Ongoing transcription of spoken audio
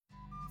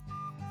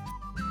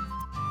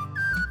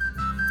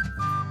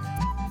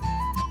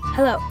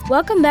Hello,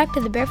 welcome back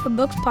to the Barefoot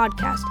Books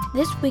podcast.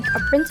 This week, a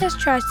princess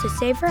tries to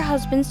save her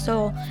husband's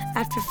soul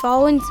after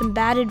following some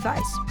bad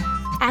advice.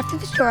 After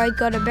the story,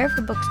 go to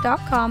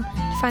barefootbooks.com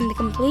to find the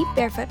complete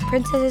Barefoot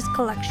Princesses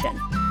collection.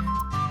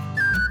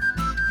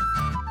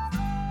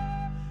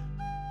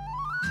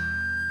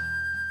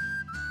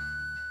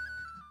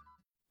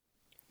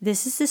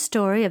 This is the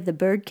story of the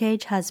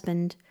birdcage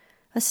husband,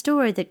 a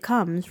story that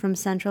comes from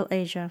Central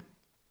Asia.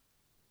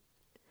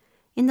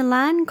 In the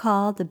land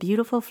called the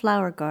Beautiful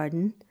Flower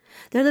Garden,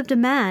 there lived a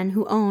man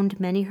who owned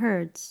many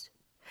herds.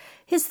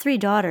 His 3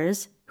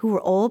 daughters, who were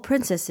all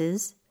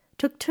princesses,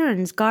 took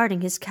turns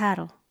guarding his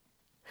cattle.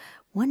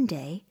 One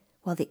day,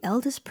 while the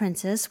eldest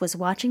princess was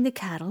watching the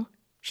cattle,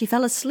 she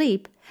fell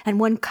asleep and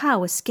one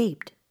cow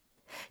escaped.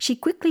 She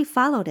quickly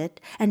followed it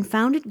and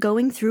found it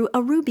going through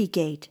a ruby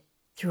gate,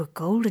 through a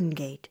golden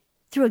gate,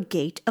 through a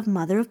gate of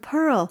mother of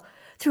pearl,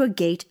 through a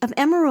gate of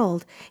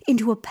emerald,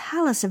 into a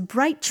palace of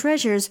bright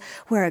treasures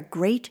where a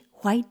great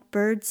white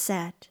bird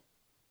sat.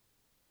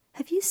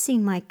 "Have you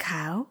seen my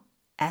cow?"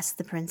 asked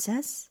the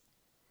princess.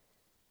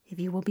 "If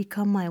you will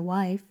become my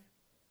wife,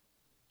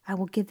 I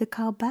will give the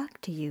cow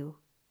back to you,"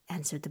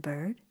 answered the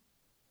bird.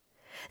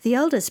 The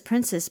eldest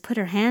princess put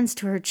her hands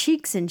to her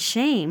cheeks in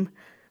shame.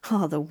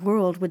 "All the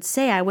world would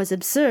say I was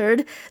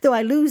absurd. Though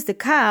I lose the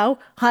cow,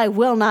 I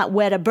will not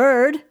wed a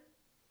bird."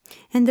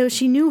 And though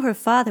she knew her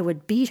father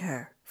would beat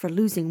her for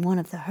losing one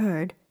of the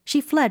herd, she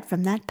fled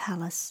from that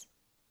palace.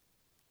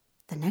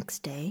 The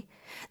next day,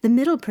 the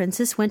middle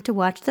princess went to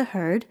watch the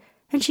herd,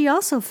 and she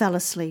also fell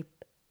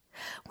asleep.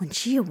 When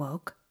she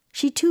awoke,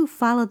 she too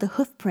followed the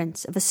hoof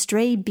prints of a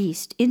stray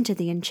beast into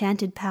the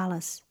enchanted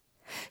palace.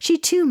 She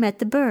too met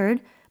the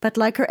bird, but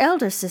like her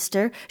elder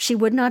sister, she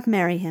would not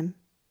marry him.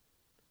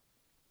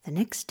 The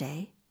next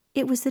day,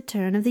 it was the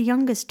turn of the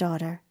youngest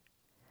daughter.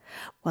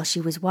 While she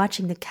was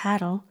watching the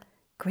cattle,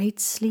 great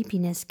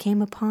sleepiness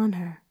came upon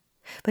her,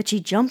 but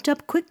she jumped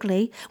up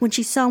quickly when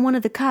she saw one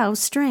of the cows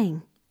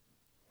straying.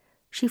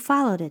 She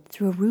followed it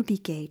through a ruby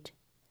gate,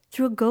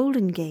 through a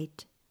golden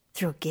gate,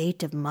 through a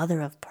gate of mother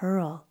of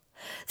pearl,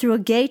 through a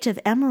gate of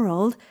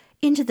emerald,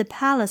 into the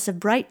palace of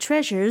bright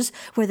treasures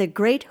where the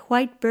great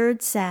white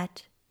bird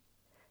sat.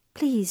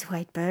 "Please,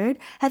 white bird,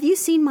 have you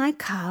seen my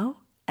cow?"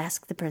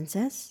 asked the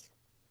princess.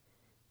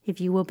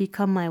 "If you will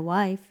become my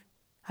wife,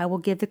 I will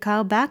give the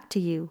cow back to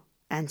you,"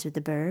 answered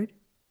the bird.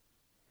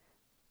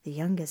 The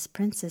youngest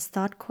princess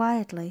thought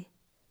quietly.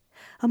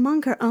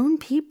 Among her own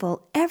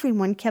people,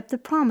 everyone kept the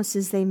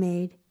promises they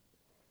made.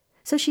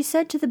 So she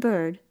said to the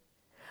bird,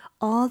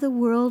 "All the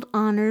world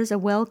honors a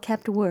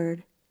well-kept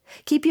word.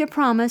 Keep your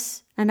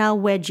promise, and I'll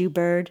wed you,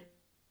 bird."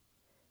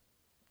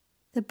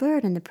 The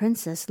bird and the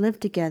princess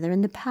lived together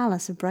in the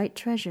palace of bright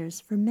treasures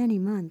for many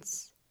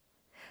months.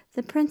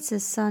 The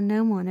princess saw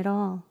no one at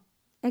all,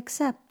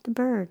 except the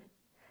bird,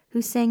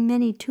 who sang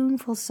many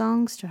tuneful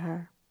songs to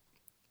her.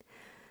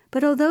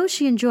 But although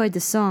she enjoyed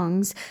the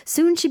songs,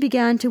 soon she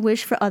began to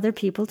wish for other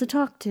people to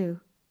talk to.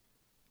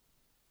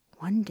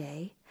 One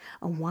day,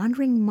 a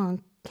wandering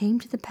monk came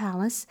to the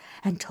palace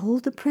and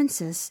told the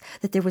princess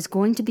that there was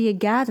going to be a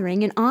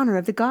gathering in honor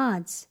of the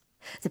gods.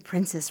 The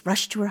princess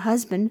rushed to her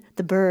husband,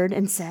 the bird,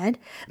 and said,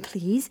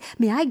 "Please,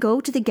 may I go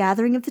to the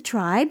gathering of the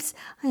tribes?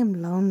 I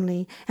am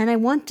lonely, and I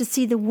want to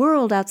see the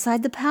world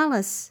outside the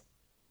palace."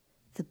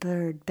 The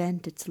bird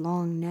bent its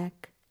long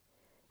neck.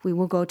 "We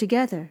will go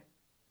together.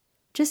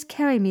 Just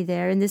carry me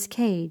there in this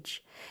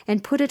cage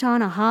and put it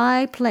on a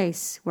high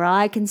place where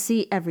I can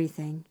see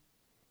everything.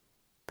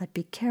 But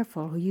be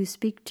careful who you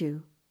speak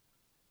to."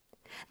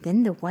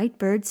 Then the white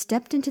bird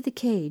stepped into the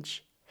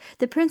cage.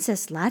 The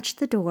princess latched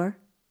the door,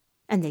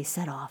 and they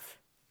set off.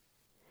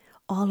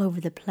 All over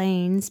the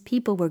plains,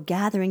 people were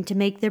gathering to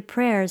make their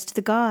prayers to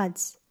the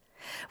gods.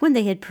 When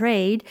they had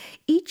prayed,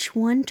 each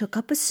one took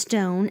up a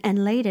stone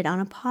and laid it on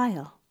a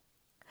pile.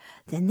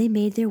 Then they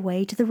made their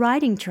way to the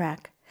riding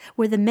track,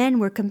 where the men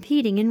were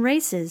competing in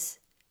races.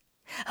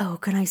 "Oh,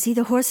 can I see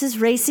the horses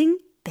racing?"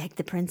 begged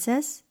the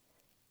princess.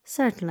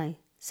 "Certainly,"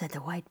 said the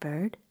white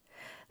bird.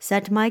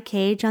 "Set my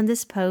cage on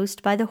this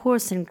post by the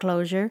horse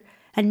enclosure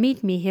and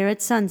meet me here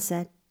at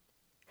sunset."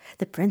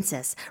 The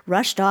princess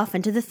rushed off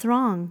into the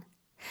throng.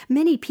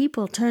 Many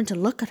people turned to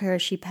look at her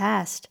as she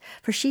passed,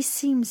 for she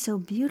seemed so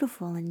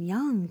beautiful and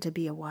young to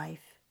be a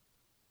wife.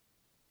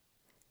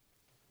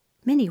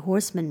 Many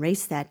horsemen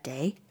raced that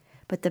day,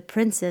 but the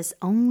princess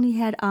only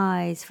had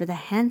eyes for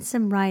the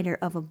handsome rider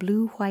of a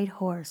blue-white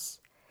horse.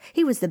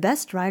 He was the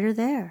best rider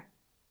there.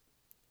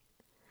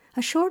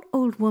 A short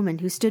old woman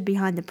who stood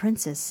behind the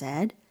princess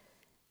said,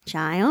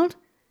 "Child,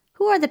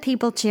 who are the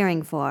people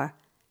cheering for?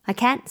 I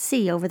can't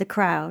see over the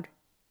crowd."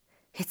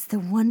 "It's the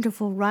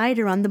wonderful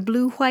rider on the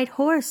blue-white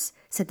horse,"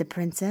 said the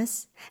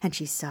princess, and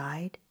she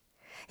sighed.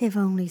 "If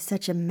only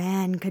such a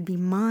man could be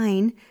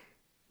mine.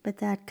 But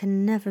that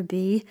can never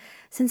be,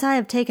 since I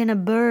have taken a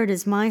bird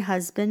as my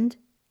husband."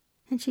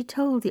 And she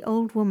told the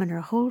old woman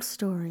her whole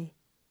story,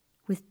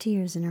 with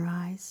tears in her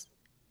eyes.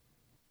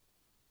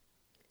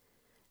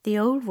 The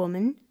old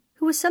woman,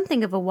 who was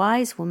something of a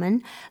wise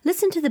woman,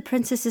 listened to the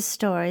princess's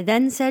story,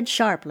 then said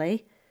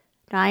sharply,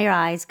 "Dry your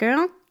eyes,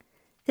 girl.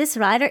 This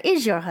rider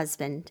is your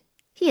husband.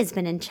 He has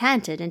been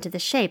enchanted into the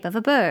shape of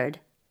a bird.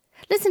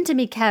 Listen to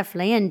me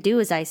carefully and do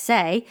as I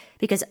say,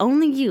 because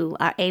only you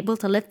are able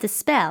to lift the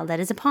spell that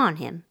is upon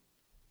him."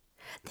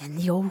 Then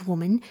the old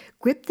woman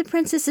gripped the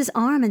princess's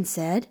arm and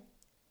said,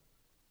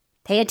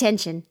 "Pay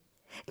attention.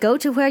 Go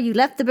to where you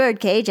left the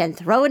birdcage and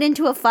throw it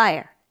into a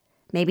fire.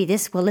 Maybe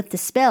this will lift the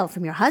spell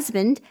from your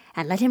husband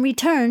and let him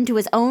return to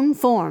his own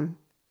form."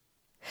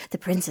 The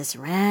princess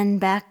ran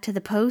back to the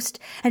post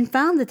and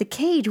found that the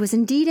cage was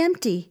indeed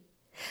empty.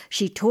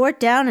 She tore it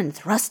down and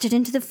thrust it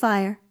into the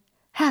fire,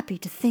 happy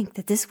to think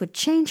that this would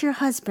change her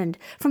husband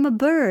from a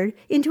bird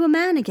into a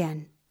man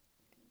again.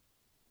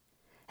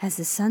 As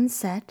the sun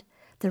set,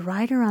 the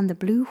rider on the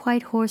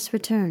blue-white horse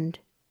returned.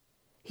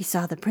 He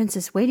saw the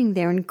princess waiting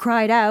there and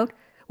cried out,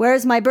 "Where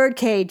is my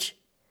birdcage?"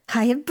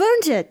 "I have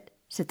burnt it,"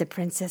 said the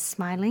princess,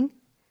 smiling.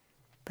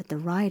 But the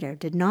rider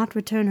did not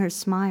return her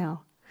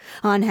smile.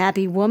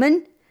 "Unhappy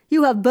woman,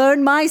 you have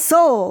burned my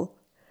soul.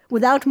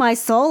 Without my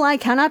soul I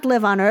cannot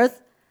live on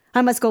earth.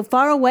 I must go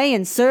far away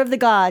and serve the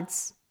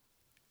gods."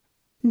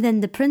 Then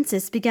the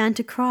princess began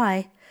to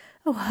cry.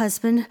 "Oh,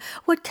 husband,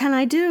 what can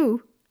I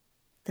do?"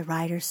 The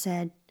rider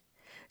said,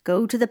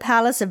 "Go to the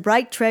palace of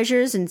bright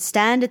treasures and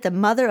stand at the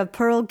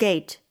mother-of-pearl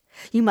gate.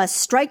 You must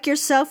strike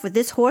yourself with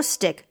this horse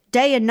stick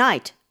day and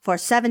night for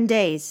 7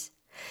 days.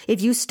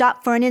 If you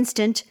stop for an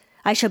instant,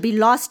 I shall be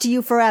lost to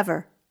you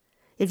forever.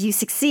 If you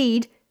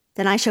succeed,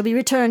 then I shall be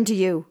returned to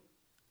you."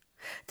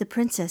 The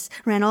princess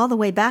ran all the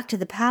way back to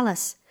the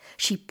palace.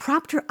 She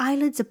propped her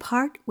eyelids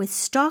apart with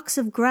stalks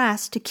of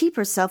grass to keep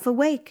herself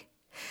awake.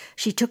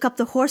 She took up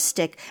the horse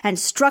stick and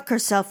struck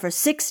herself for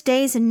 6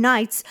 days and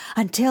nights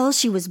until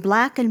she was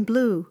black and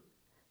blue.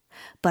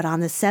 But on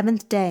the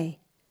 7th day,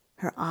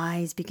 her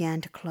eyes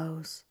began to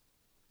close.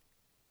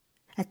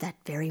 At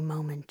that very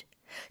moment,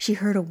 she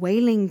heard a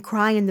wailing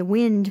cry in the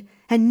wind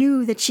and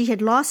knew that she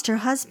had lost her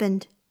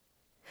husband.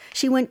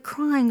 She went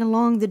crying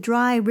along the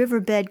dry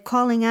riverbed,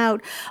 calling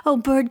out, "Oh,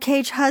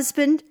 birdcage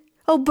husband!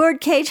 Oh,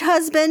 birdcage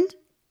husband!"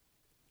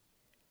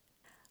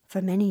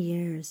 For many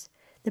years,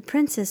 the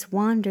princess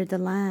wandered the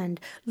land,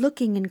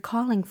 looking and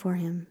calling for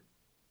him.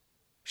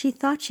 She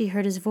thought she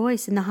heard his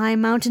voice in the high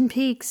mountain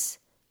peaks,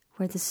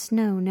 where the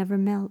snow never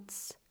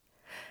melts.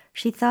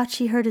 She thought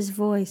she heard his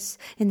voice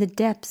in the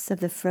depths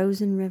of the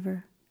frozen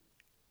river.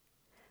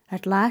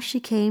 At last she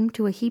came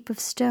to a heap of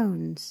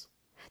stones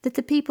that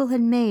the people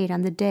had made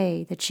on the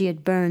day that she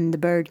had burned the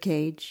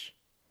birdcage.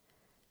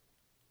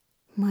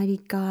 "Mighty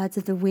gods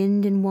of the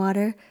wind and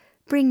water,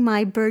 bring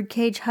my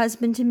birdcage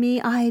husband to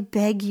me, I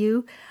beg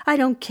you. I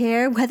don't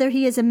care whether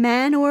he is a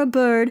man or a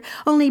bird,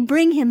 only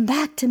bring him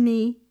back to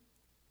me."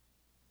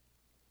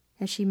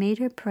 As she made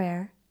her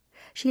prayer,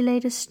 she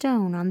laid a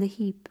stone on the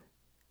heap.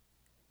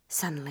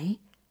 Suddenly,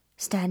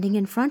 standing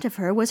in front of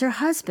her was her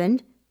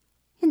husband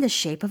in the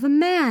shape of a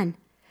man.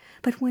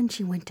 But when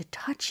she went to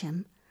touch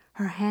him,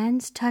 her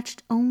hands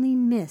touched only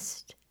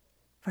mist,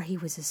 for he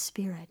was a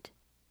spirit.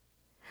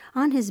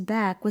 On his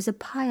back was a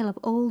pile of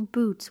old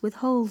boots with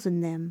holes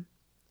in them.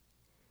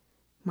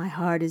 "My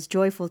heart is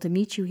joyful to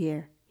meet you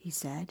here," he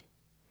said.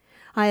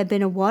 "I have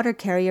been a water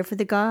carrier for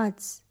the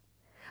gods.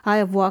 I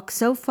have walked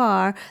so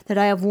far that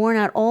I have worn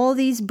out all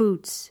these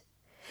boots.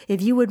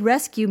 If you would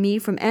rescue me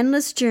from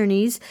endless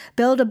journeys,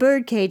 build a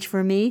birdcage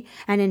for me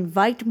and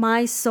invite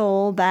my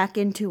soul back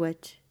into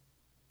it."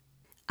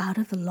 Out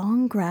of the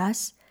long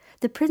grass,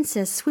 the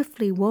princess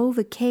swiftly wove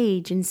a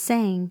cage and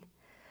sang,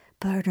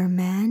 "Bird or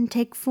man,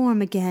 take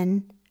form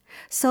again.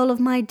 Soul of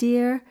my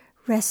dear,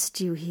 rest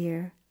you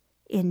here.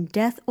 In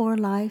death or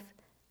life,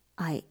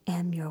 I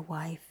am your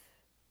wife."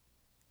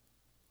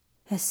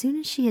 As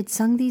soon as she had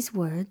sung these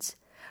words,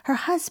 her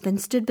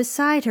husband stood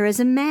beside her as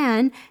a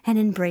man and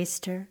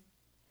embraced her.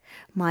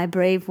 "My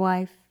brave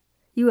wife,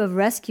 you have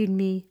rescued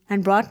me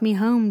and brought me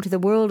home to the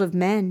world of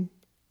men."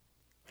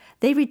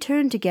 They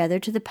returned together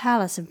to the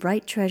palace of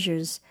bright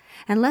treasures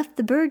and left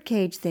the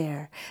birdcage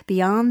there,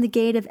 beyond the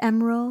gate of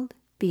emerald,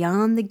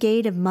 beyond the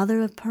gate of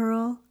mother of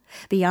pearl,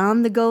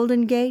 beyond the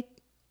golden gate,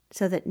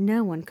 so that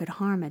no one could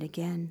harm it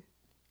again.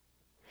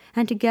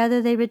 And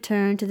together they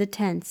returned to the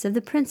tents of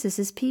the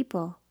princess's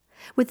people,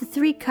 with the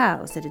 3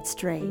 cows that had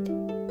strayed.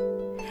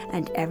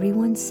 And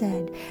everyone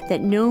said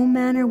that no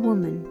man or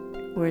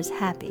woman were as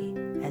happy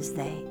as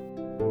they.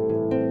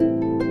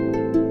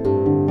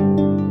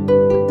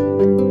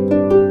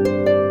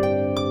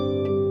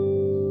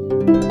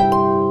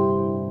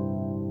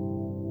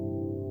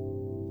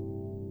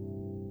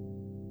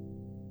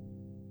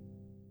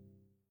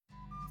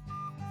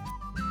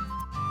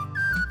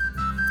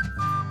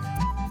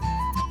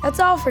 That's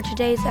all for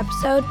today's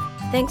episode.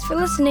 Thanks for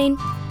listening.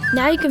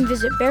 Now you can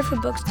visit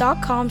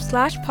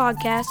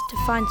barefootbooks.com/podcast to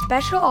find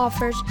special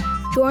offers,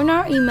 join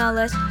our email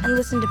list, and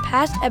listen to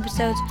past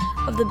episodes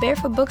of the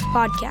Barefoot Books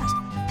podcast.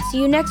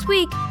 See you next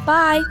week.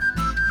 Bye.